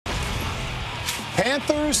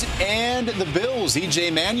Panthers and the Bills.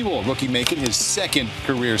 E.J. Manuel, rookie, making his second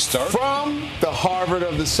career start. From the Harvard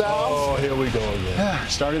of the South. Oh, here we go again.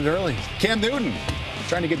 Started early. Cam Newton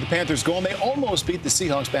trying to get the Panthers going. They almost beat the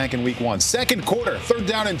Seahawks back in week 1. Second quarter, 3rd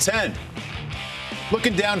down and 10.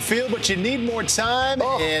 Looking downfield, but you need more time.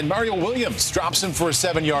 And Mario Williams drops him for a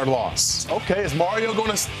 7-yard loss. Okay, is Mario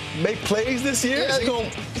going to make plays this year? Yeah, is he going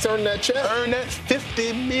he's earned that check. to earn that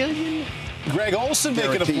 $50 million? Greg Olsen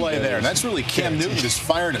making a play there. And that's really Cam Newton just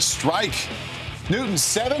firing a strike. Newton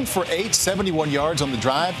 7 for 8, 71 yards on the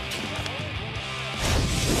drive.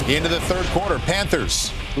 Into the third quarter,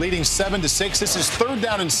 Panthers leading 7-6. This is 3rd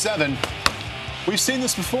down and 7. We've seen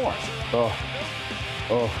this before.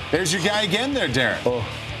 There's your guy again there, Darren.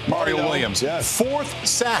 Mario Williams. Yes. 4th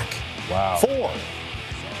sack. Wow. 4.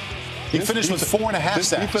 He finished with 4.5 This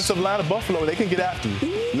sacks. defensive line of Buffalo, they can get after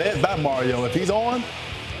you. Led by Mario. If he's on,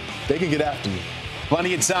 they can get after you.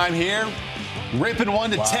 Plenty of time here. Ripping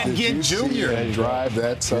one to Ted Ginn Jr. And drive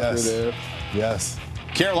that sucker there. Yes.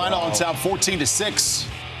 Carolina on top 14-6.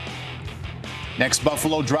 Next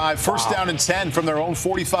Buffalo drive, 1st down and 10 from their own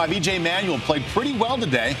 45. E.J. Manuel played pretty well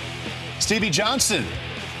today. Stevie Johnson,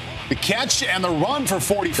 the catch and the run for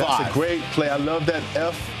 45. That's a great play. I love that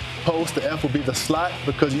F post. The F will be the slot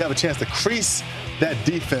because you have a chance to crease that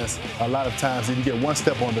defense a lot of times and you get one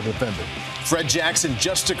step on the defender. Fred Jackson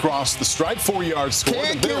just across the stripe, 4-yard score.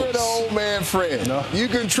 Can't the get rid of Bills. old man Fred. No. You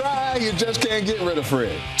can try, you just can't get rid of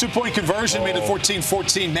Fred. 2-point conversion made it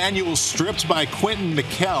 14-14. Manuel stripped by Quentin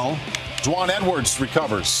McKell. Dwan Edwards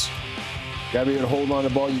recovers. Got to be able to hold on to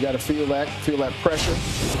the ball. You got to feel that pressure.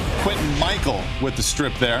 Quentin Michael with the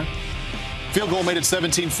strip there. Field goal made it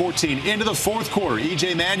 17-14. Into the fourth quarter,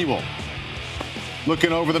 E.J. Manuel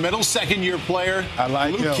looking over the middle. 2nd-year player. I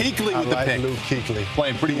like Luke Kuechly with the pick. Luke Kuechly.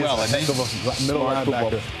 Playing pretty well, I think. Middle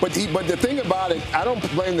linebacker. But the thing about it, I don't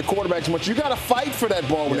blame the quarterback too much. You got to fight for that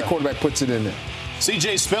ball when the quarterback puts it in there.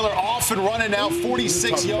 C.J. Spiller off and running now,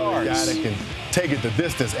 46 yards. A guy that can take it the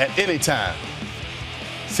distance at any time.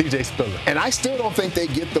 C.J. Spiller. And I still don't think they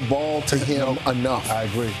get the ball to him enough. I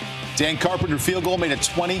agree. Dan Carpenter field goal made it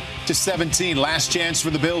 20-17. Last chance for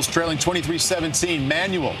the Bills, trailing 23-17.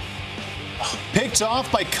 Manuel picked off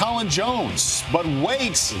by Colin Jones, but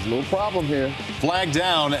waits. There's a little problem here. Flag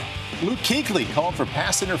down. Luke Kuechly called for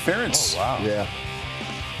pass interference. Oh, wow. Yeah.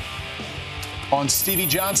 On Stevie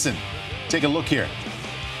Johnson. Take a look here.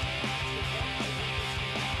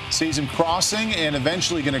 Sees him crossing and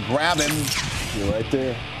eventually going to grab him. You're right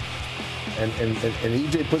there. And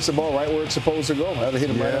E.J. puts the ball right where it's supposed to go. Have to hit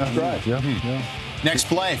him right on the drive. Next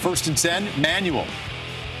play, 1st and 10, Manuel.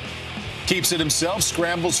 Keeps it himself,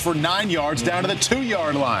 scrambles for 9 yards down to the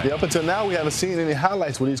 2-yard line. Up until now, we haven't seen any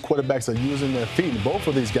highlights where these quarterbacks are using their feet. And both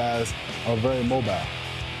of these guys are very mobile.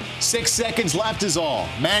 6 seconds left is all.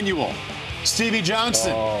 Manuel. Stevie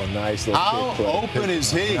Johnson. Oh, nice little How pick. open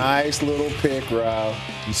is he? Nice little pick route.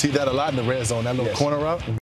 You see that a lot in the red zone, that little corner route.